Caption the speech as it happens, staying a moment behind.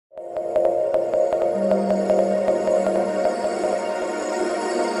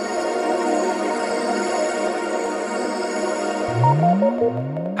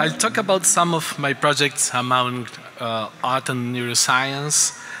I'll talk about some of my projects among art and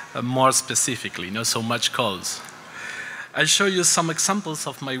neuroscience, more specifically, not so much cause. I'll show you some examples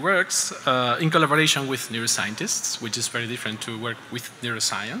of my works in collaboration with neuroscientists, which is very different to work with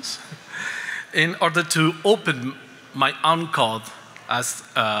neuroscience, in order to open my own code as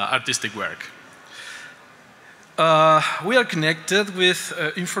artistic work. We are connected with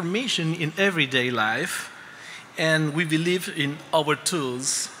information in everyday life, and we believe in our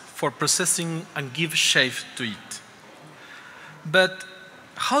tools for processing and give shape to it. But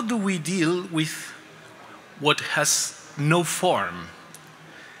how do we deal with what has no form?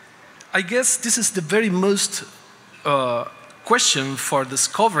 I guess this is the very most question for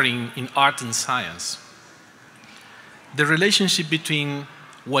discovering in art and science. The relationship between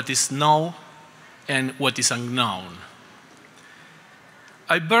what is known and what is unknown.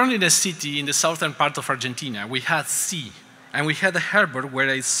 I born in a city in the southern part of Argentina. We had sea, and we had a harbor where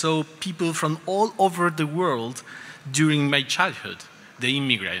I saw people from all over the world during my childhood, the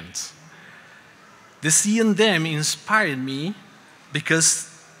immigrants. The sea and them inspired me because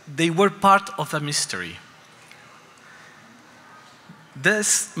they were part of a mystery.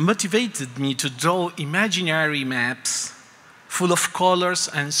 This motivated me to draw imaginary maps full of colors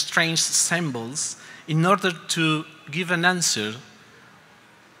and strange symbols in order to give an answer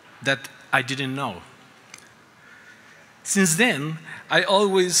that I didn't know. Since then, I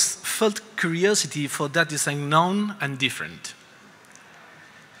always felt curiosity for that is unknown and different.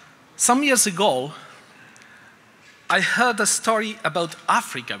 Some years ago, I heard a story about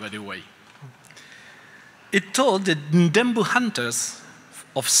Africa, by the way. It told that Ndembu hunters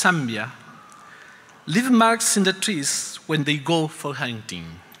of Zambia leave marks in the trees when they go for hunting.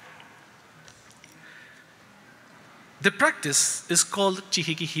 The practice is called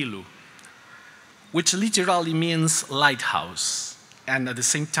Chihikihilu, which literally means lighthouse, and at the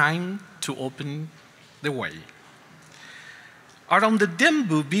same time, to open the way. Around the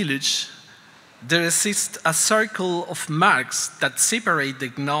Ndembu village, there exists a circle of marks that separate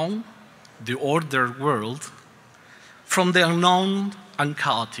the known, the ordered world, from the unknown and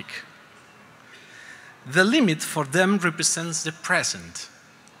chaotic. The limit for them represents the present.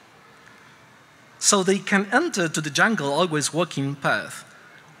 So they can enter to the jungle always walking path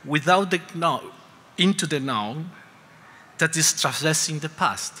without the known, into the known that is traversing the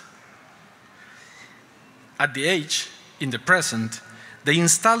past. At the edge, in the present, they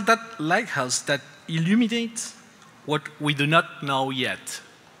install that lighthouse that illuminates what we do not know yet,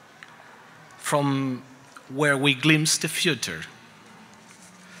 from where we glimpse the future.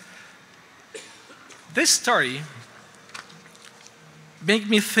 This story made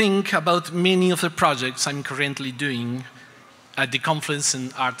me think about many of the projects I'm currently doing at the Confluence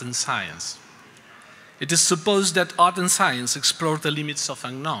in Art and Science. It is supposed that art and science explore the limits of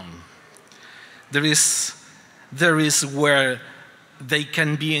unknown. There is where they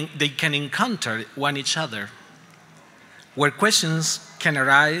can encounter one each other, where questions can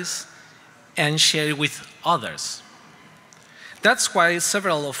arise and share with others. That's why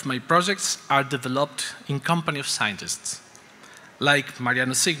several of my projects are developed in company of scientists, like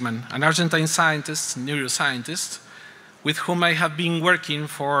Mariano Sardón, an Argentine scientist, neuroscientist, with whom I have been working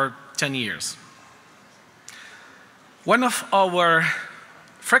for 10 years. One of our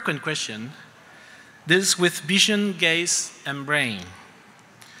frequent questions deals with vision, gaze, and brain.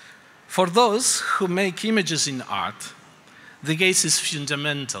 For those who make images in art, the gaze is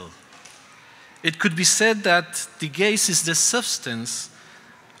fundamental. It could be said that the gaze is the substance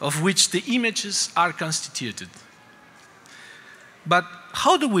of which the images are constituted. But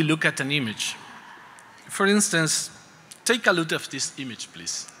how do we look at an image? For instance, take a look at this image,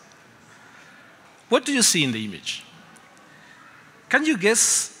 please. What do you see in the image? Can you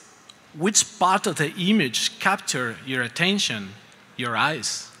guess which part of the image captured your attention, your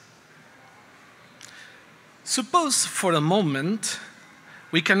eyes? Suppose for a moment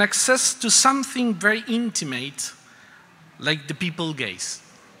we can access to something very intimate, like the people gaze.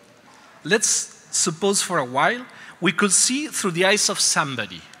 Let's suppose for a while we could see through the eyes of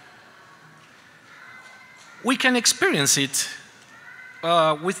somebody. We can experience it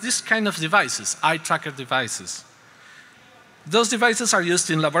with this kind of devices, eye tracker devices. Those devices are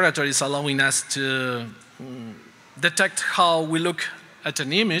used in laboratories, allowing us to detect how we look at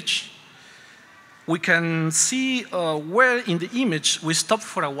an image. We can see where in the image we stop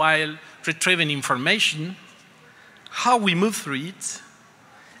for a while retrieving information, how we move through it,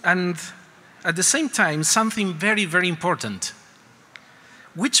 and at the same time, something very, very important.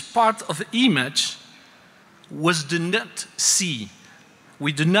 Which part of the image we do not see?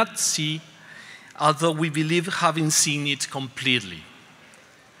 We do not see, although we believe having seen it completely.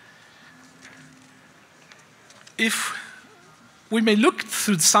 if we may look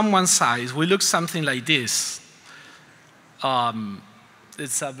through someone's eyes, we look something like this.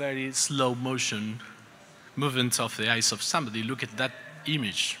 It's a very slow motion movement of the eyes of somebody. Look at that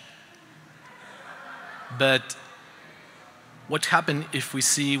image. But what happens if we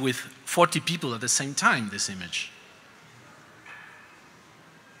see with 40 people at the same time this image?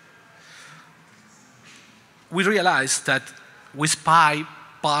 We realize that we spy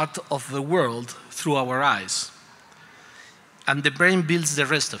part of the world through our eyes, and the brain builds the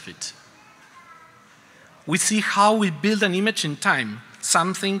rest of it. We see how we build an image in time,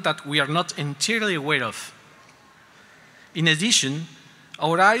 something that we are not entirely aware of. In addition,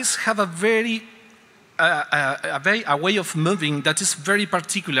 our eyes have a way of moving that is very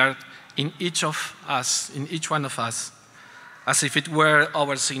particular in each of us, in each one of us, as if it were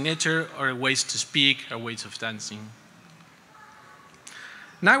our signature or ways to speak or ways of dancing.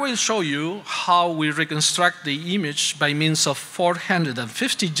 Now I will show you how we reconstruct the image by means of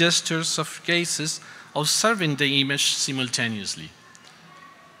 450 gestures of gazes observing the image simultaneously.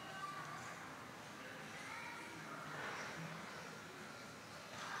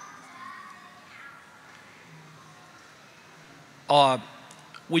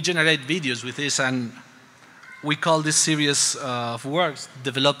 We generate videos with this, and we call this series of works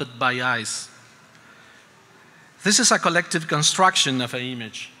developed by eyes. This is a collective construction of an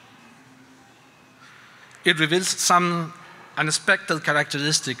image. It reveals some unexpected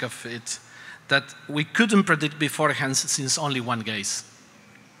characteristic of it that we couldn't predict beforehand since only one gaze.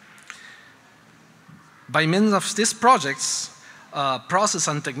 By means of these projects, process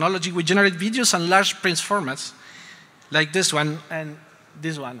and technology, we generate videos and large print formats like this one and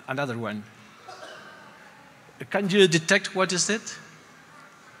this one, another one. Can you detect what is it?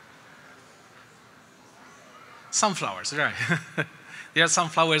 Sunflowers, right. There are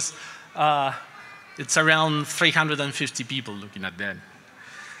sunflowers. It's around 350 people looking at that.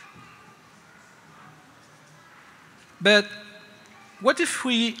 But what if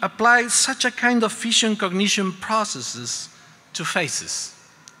we apply such a kind of vision cognition processes to faces?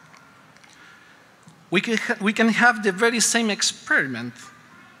 We can have the very same experiment,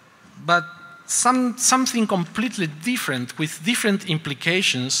 but something completely different with different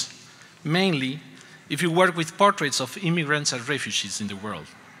implications, mainly if you work with portraits of immigrants and refugees in the world.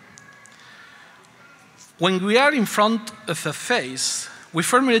 When we are in front of a face, we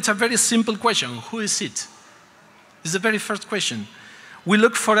formulate a very simple question: who is it? It's the very first question. We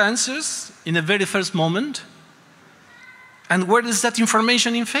look for answers in the very first moment. And where is that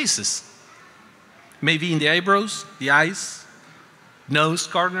information in faces? Maybe in the eyebrows, the eyes, nose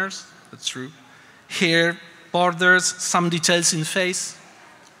corners, that's true. Hair, borders, some details in face.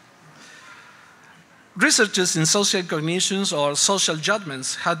 Researches in social cognitions or social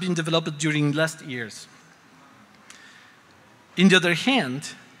judgments have been developed during last years. On the other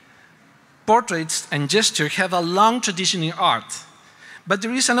hand, portraits and gesture have a long tradition in art, but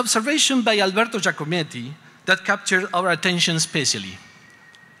there is an observation by Alberto Giacometti that captured our attention especially.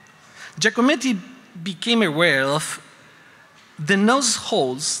 Giacometti became aware of the nose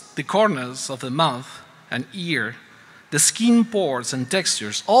holes, the corners of the mouth and ear, the skin pores and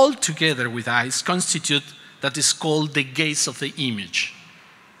textures, all together with eyes, constitute that is called the gaze of the image.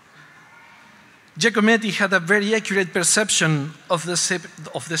 Giacometti had a very accurate perception of the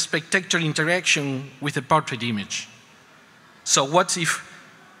spectator interaction with the portrait image. So what if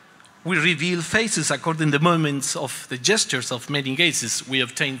we reveal faces according to the movements of the gestures of many gazes? We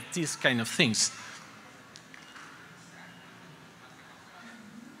obtain these kind of things.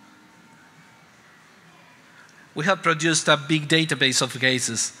 We have produced a big database of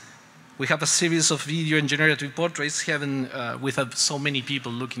gazes. We have a series of video and generative portraits with so many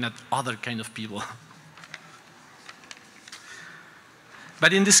people looking at other kind of people.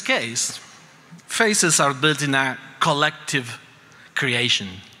 But in this case, faces are built in a collective creation.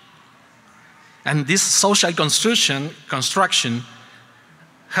 And this social construction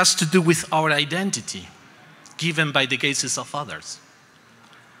has to do with our identity, given by the gazes of others.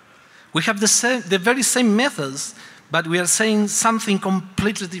 We have the very same methods, but we are saying something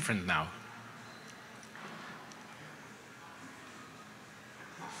completely different now.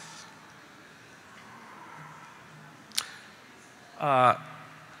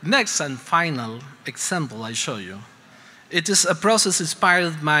 Next and final example I show you. It is a process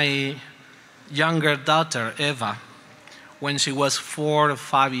inspired by my younger daughter, Eva, when she was 4 or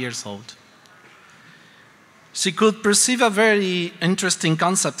 5 years old. She could perceive a very interesting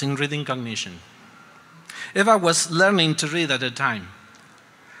concept in reading cognition. Eva was learning to read at the time.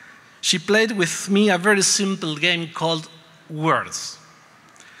 She played with me a very simple game called words.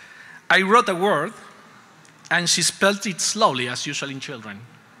 I wrote a word, and she spelled it slowly, as usual in children.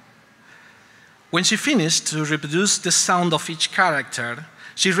 When she finished to reproduce the sound of each character,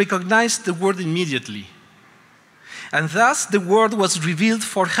 she recognized the word immediately. And thus the word was revealed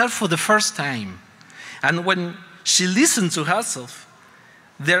for her for the first time. And when she listened to herself,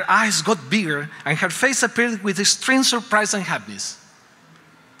 their eyes got bigger and her face appeared with extreme surprise and happiness.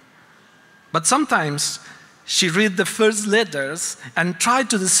 But sometimes she read the first letters and tried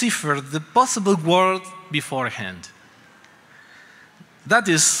to decipher the possible word beforehand. That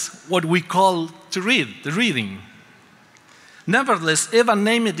is what we call to read, the reading. Nevertheless, Eva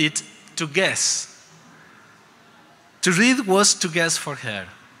named it to guess. To read was to guess for her.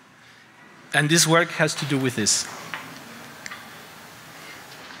 And this work has to do with this.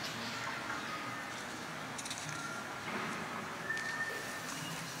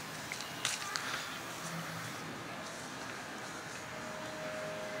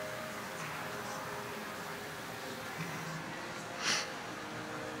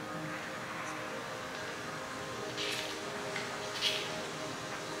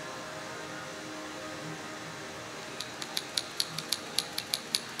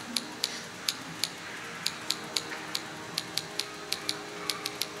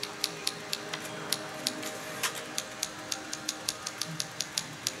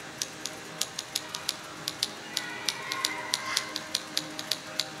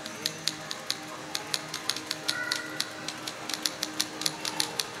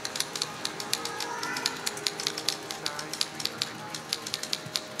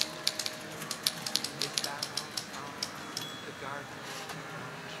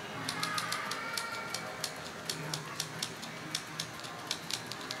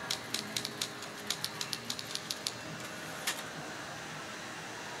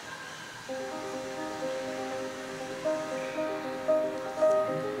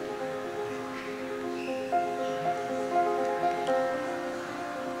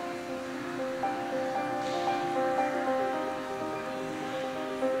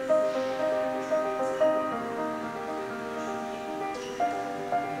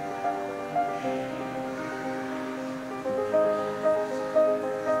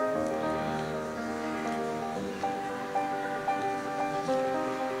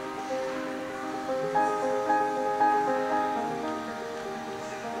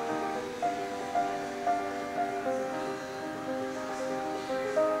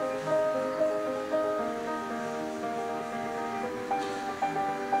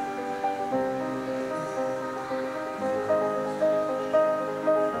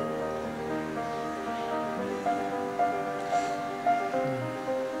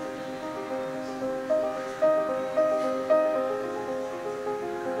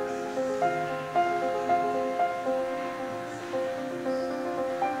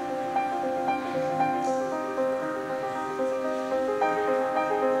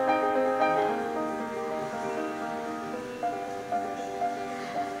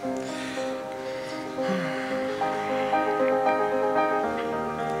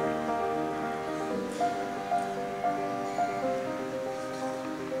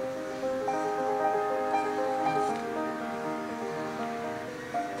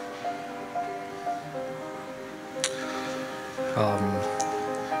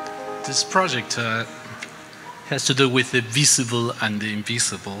 This project has to do with the visible and the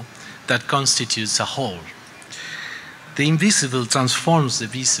invisible that constitutes a whole. The invisible transforms the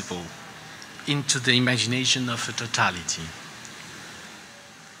visible into the imagination of a totality.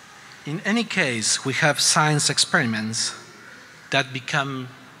 In any case, we have science experiments that become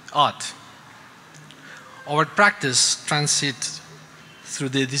art. Our practice transits through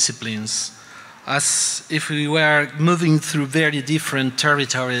the disciplines as if we were moving through very different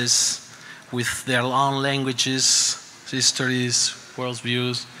territories with their own languages, histories,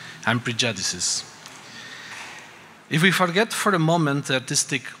 worldviews, and prejudices. If we forget for a moment the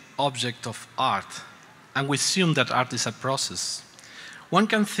artistic object of art, and we assume that art is a process, one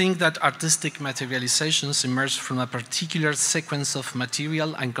can think that artistic materializations emerge from a particular sequence of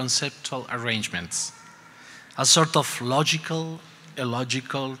material and conceptual arrangements, a sort of logical,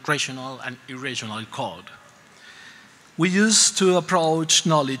 illogical, rational, and irrational code. We used to approach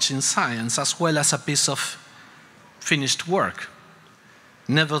knowledge in science as well as a piece of finished work.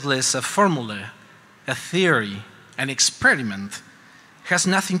 Nevertheless, a formula, a theory, an experiment has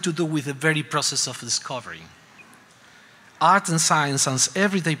nothing to do with the very process of discovery. Art and science are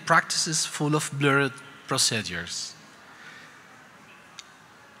everyday practices full of blurred procedures.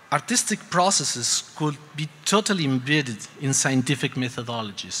 Artistic processes could be totally embedded in scientific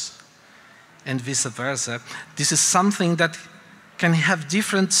methodologies, and vice versa. This is something that can have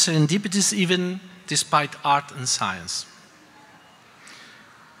different serendipities even despite art and science.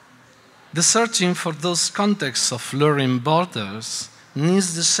 The searching for those contexts of blurring borders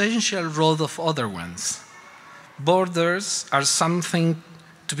needs the essential role of other ones. Borders are something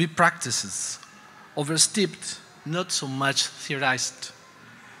to be practiced, overstepped, not so much theorized.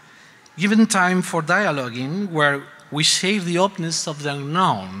 Given time for dialoguing, where we share the openness of the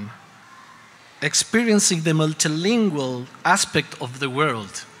unknown, experiencing the multilingual aspect of the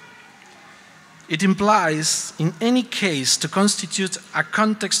world. It implies, in any case, to constitute a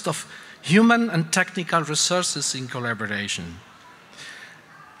context of human and technical resources in collaboration.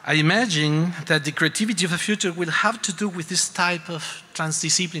 I imagine that the creativity of the future will have to do with this type of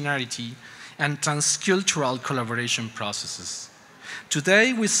transdisciplinarity and transcultural collaboration processes.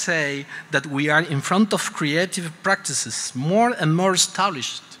 Today we say that we are in front of creative practices more and more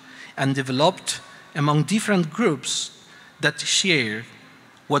established and developed among different groups that share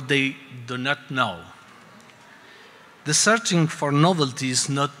what they do not know. The searching for novelty is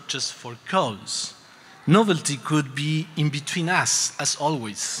not just for cause. Novelty could be in between us, as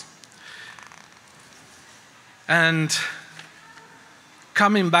always. And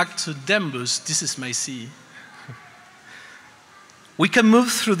coming back to Dembus, this is my C. We can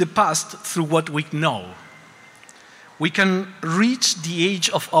move through the past through what we know. We can reach the age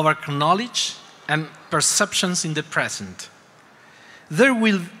of our knowledge and perceptions in the present. There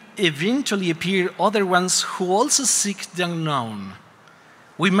will eventually appear other ones who also seek the unknown.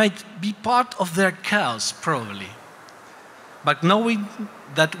 We might be part of their chaos, probably, but knowing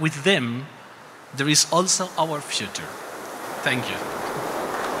that with them, there is also our future. Thank you.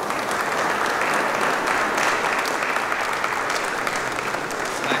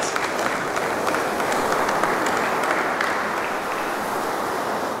 Nice.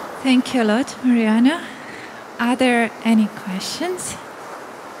 Thank you a lot, Mariano. Are there any questions?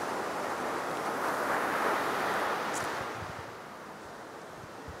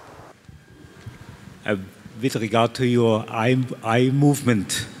 With regard to your eye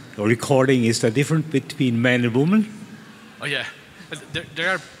movement recording, is there difference between man and woman? Oh yeah, there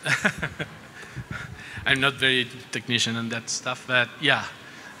are. I'm not very technician on that stuff, but yeah,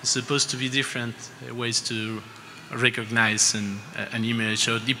 it's supposed to be different ways to recognize an image.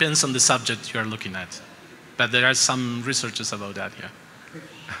 So it depends on the subject you are looking at, but there are some researches about that. Yeah.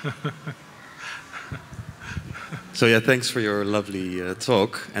 So yeah, thanks for your lovely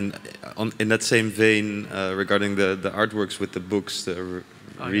talk. And in that same vein, regarding the artworks with the books, the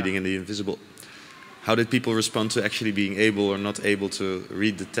reading and the invisible, how did people respond to actually being able or not able to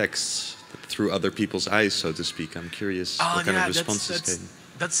read the texts through other people's eyes, so to speak? I'm curious what kind of responses came.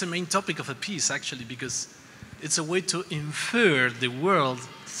 That's the main topic of a piece, actually, because it's a way to infer the world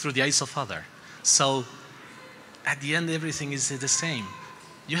through the eyes of other. So at the end, everything is the same.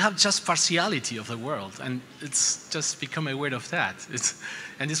 You have just partiality of the world, and it's just become aware of that.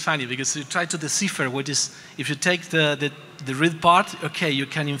 And it's funny because you try to decipher what is. If you take the read part, okay, you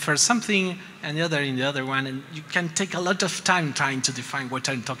can infer something, and the other in the other one, and you can take a lot of time trying to define what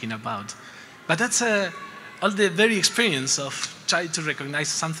I'm talking about. But that's all the very experience of trying to recognize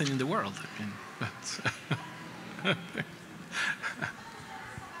something in the world. I mean,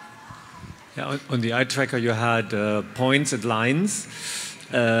 yeah, on the eye tracker, you had points and lines.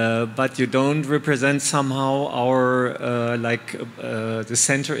 But you don't represent somehow our, the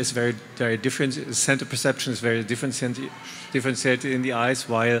center is very, very different. The center perception is very differentiated in the eyes,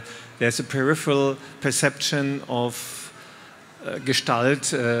 while there's a peripheral perception of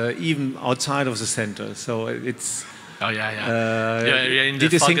Gestalt even outside of the center. So it's. Oh yeah.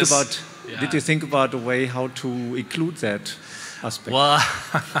 Did you think about a way how to include that aspect? Well,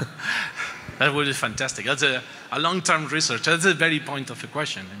 that would be fantastic. That's a long-term research. That's the very point of the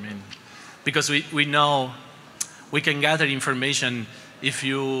question. I mean, because we know we can gather information if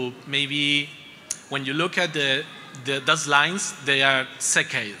you maybe, when you look at those lines, they are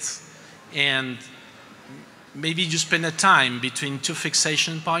saccades. And maybe you spend a time between two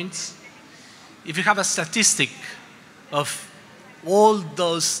fixation points. If you have a statistic of all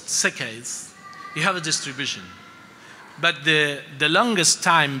those saccades, you have a distribution. But the longest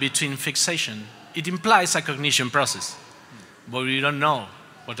time between fixation, it implies a cognition process. But we don't know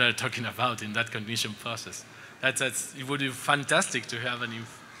what they're talking about in that cognition process. It would be fantastic to have an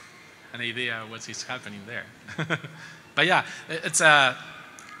idea of what is happening there. But yeah, it's at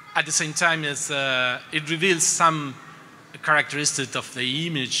the same time, it reveals some characteristics of the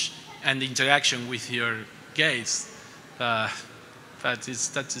image and the interaction with your gaze. But that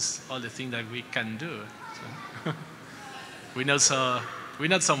is all the thing that we can do. So. We're not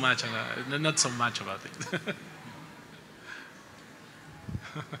so much about it.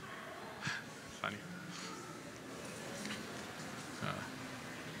 Funny.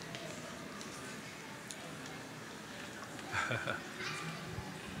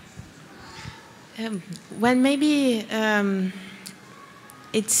 Well, maybe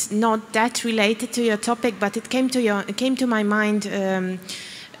it's not that related to your topic, but it came to my mind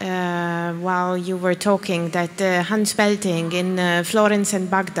while you were talking that Hans Belting in Florence and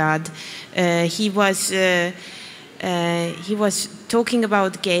Baghdad, he was talking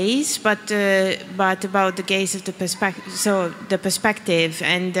about gaze, but about the gaze of the perspective, so the perspective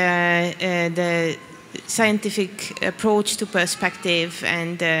and the scientific approach to perspective,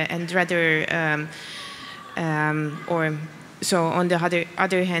 and rather, or so on the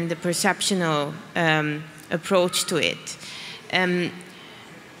other hand, the perceptual approach to it.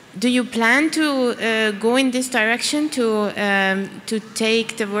 Do you plan to go in this direction to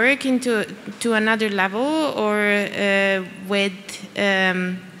take the work to another level, or with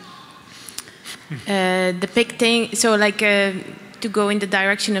depicting? So, like to go in the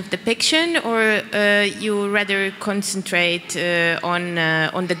direction of depiction, or you rather concentrate on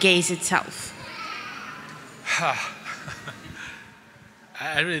the gaze itself?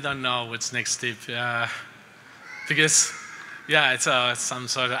 I really don't know what's next step, because. Yeah, it's some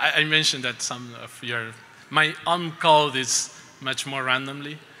sort of. I mentioned that some of my own code is much more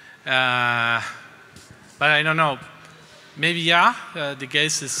randomly, but I don't know. Maybe the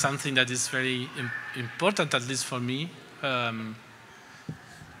gaze is something that is very important, at least for me. I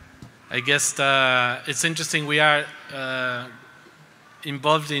guess it's interesting. We are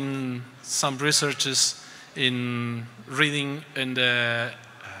involved in some researches in reading in the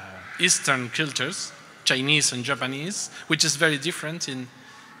Eastern cultures. Chinese and Japanese, which is very different in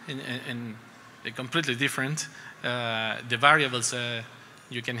completely different. The variables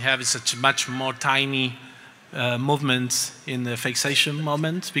you can have is such much more tiny movements in the fixation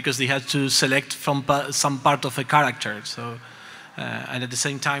moment, because they have to select from some part of a character. So, and at the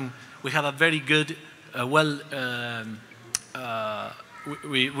same time, we have a very good,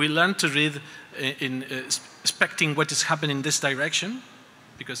 we learn to read in expecting what is happening in this direction,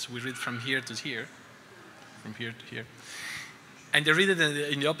 because we read from here to here. From here to here, and they read it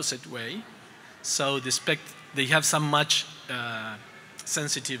in the opposite way. So they have some much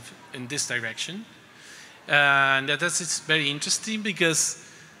sensitive in this direction, and that is very interesting, because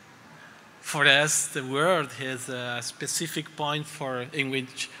for us the world has a specific point in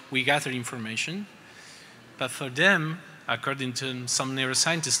which we gather information, but for them, according to some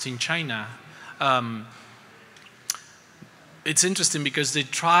neuroscientists in China, it's interesting because they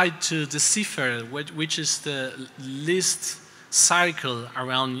try to decipher which is the least circle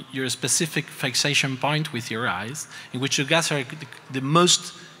around your specific fixation point with your eyes, in which you gather the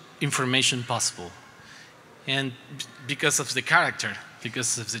most information possible. And because of the character,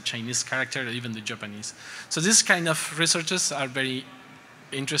 because of the Chinese character, or even the Japanese. So these kind of researches are very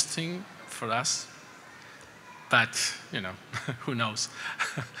interesting for us. But, you know, who knows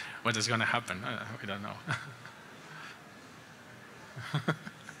what is going to happen? We don't know.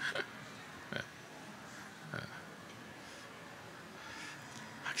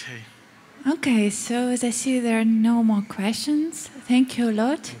 Okay. Okay, so as I see there are no more questions. Thank you a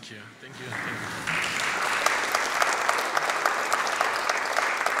lot. Thank you. Thank you.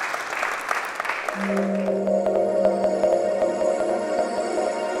 Thank you.